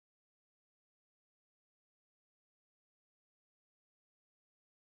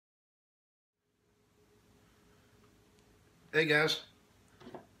Hey guys,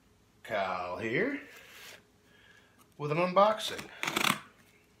 Kyle here with an unboxing.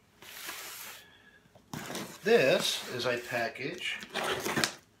 This is a package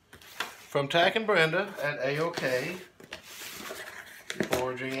from Tack and Brenda at A-OK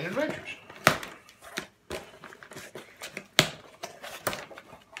Foraging and Adventures.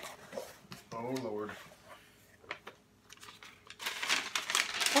 Oh Lord.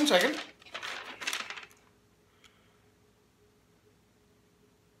 One second.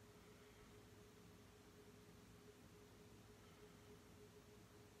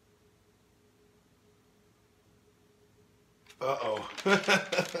 Uh-oh.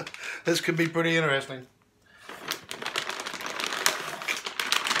 This could be pretty interesting.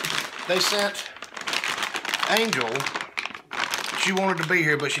 They sent Angel. She wanted to be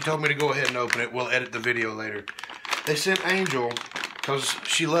here, but she told me to go ahead and open it. We'll edit the video later. They sent Angel because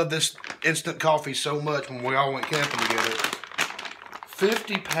she loved this instant coffee so much when we all went camping together.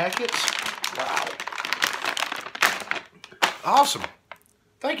 50 packets? Wow. Awesome.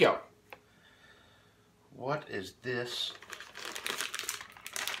 Thank y'all. What is this?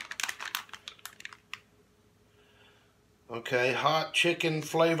 Okay, hot chicken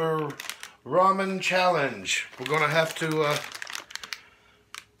flavor ramen challenge. We're gonna have to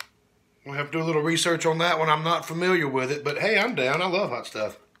we'll have to do a little research on that one. I'm not familiar with it, but hey, I'm down. I love hot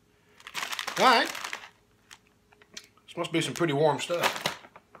stuff. All right. This must be some pretty warm stuff.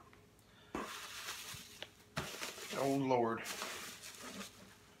 Oh Lord.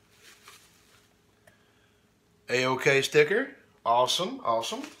 A-OK sticker. Awesome,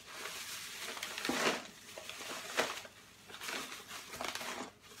 awesome.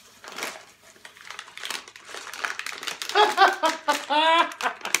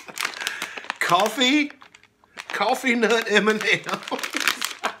 Coffee nut M&Ms.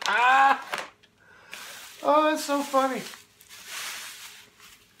 Oh, that's so funny.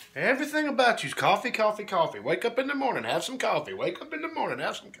 Everything about you's coffee, coffee, coffee. Wake up in the morning, have some coffee. Wake up in the morning,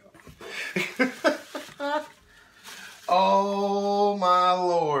 have some coffee. Oh my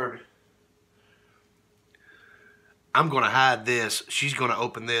Lord. I'm gonna hide this. She's gonna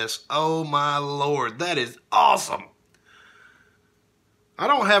open this. Oh my Lord, that is awesome. I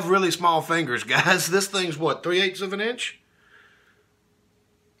don't have really small fingers, guys. This thing's what, 3/8 of an inch?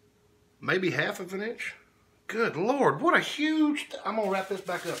 Maybe 1/2 of an inch? Good Lord, what a huge... I'm gonna wrap this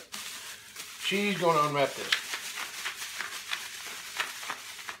back up. She's gonna unwrap this.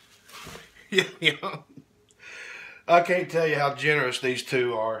 Yeah. I can't tell you how generous these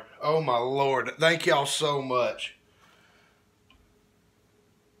two are. Oh my Lord, thank y'all so much.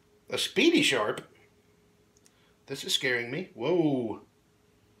 A Speedy Sharp? This is scaring me. Whoa.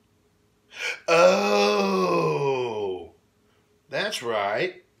 Oh, that's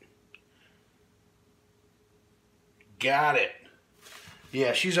right. Got it.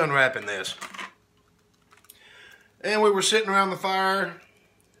 Yeah, she's unwrapping this. And we were sitting around the fire,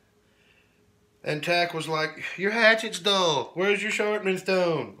 and Tack was like, "Your hatchet's dull. Where's your sharpening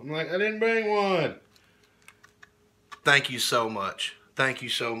stone?" I'm like, "I didn't bring one." Thank you so much. Thank you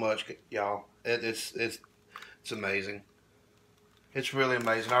so much, y'all. It's amazing. It's really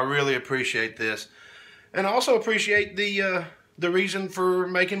amazing. I really appreciate this. And I also appreciate the reason for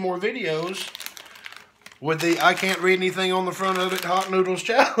making more videos with the I can't read anything on the front of it hot noodles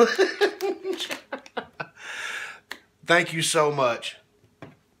challenge. Thank you so much.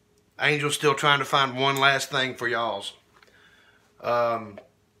 Angel's still trying to find one last thing for y'all's.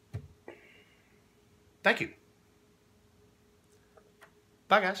 Thank you.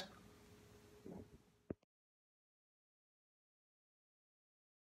 Bye, guys.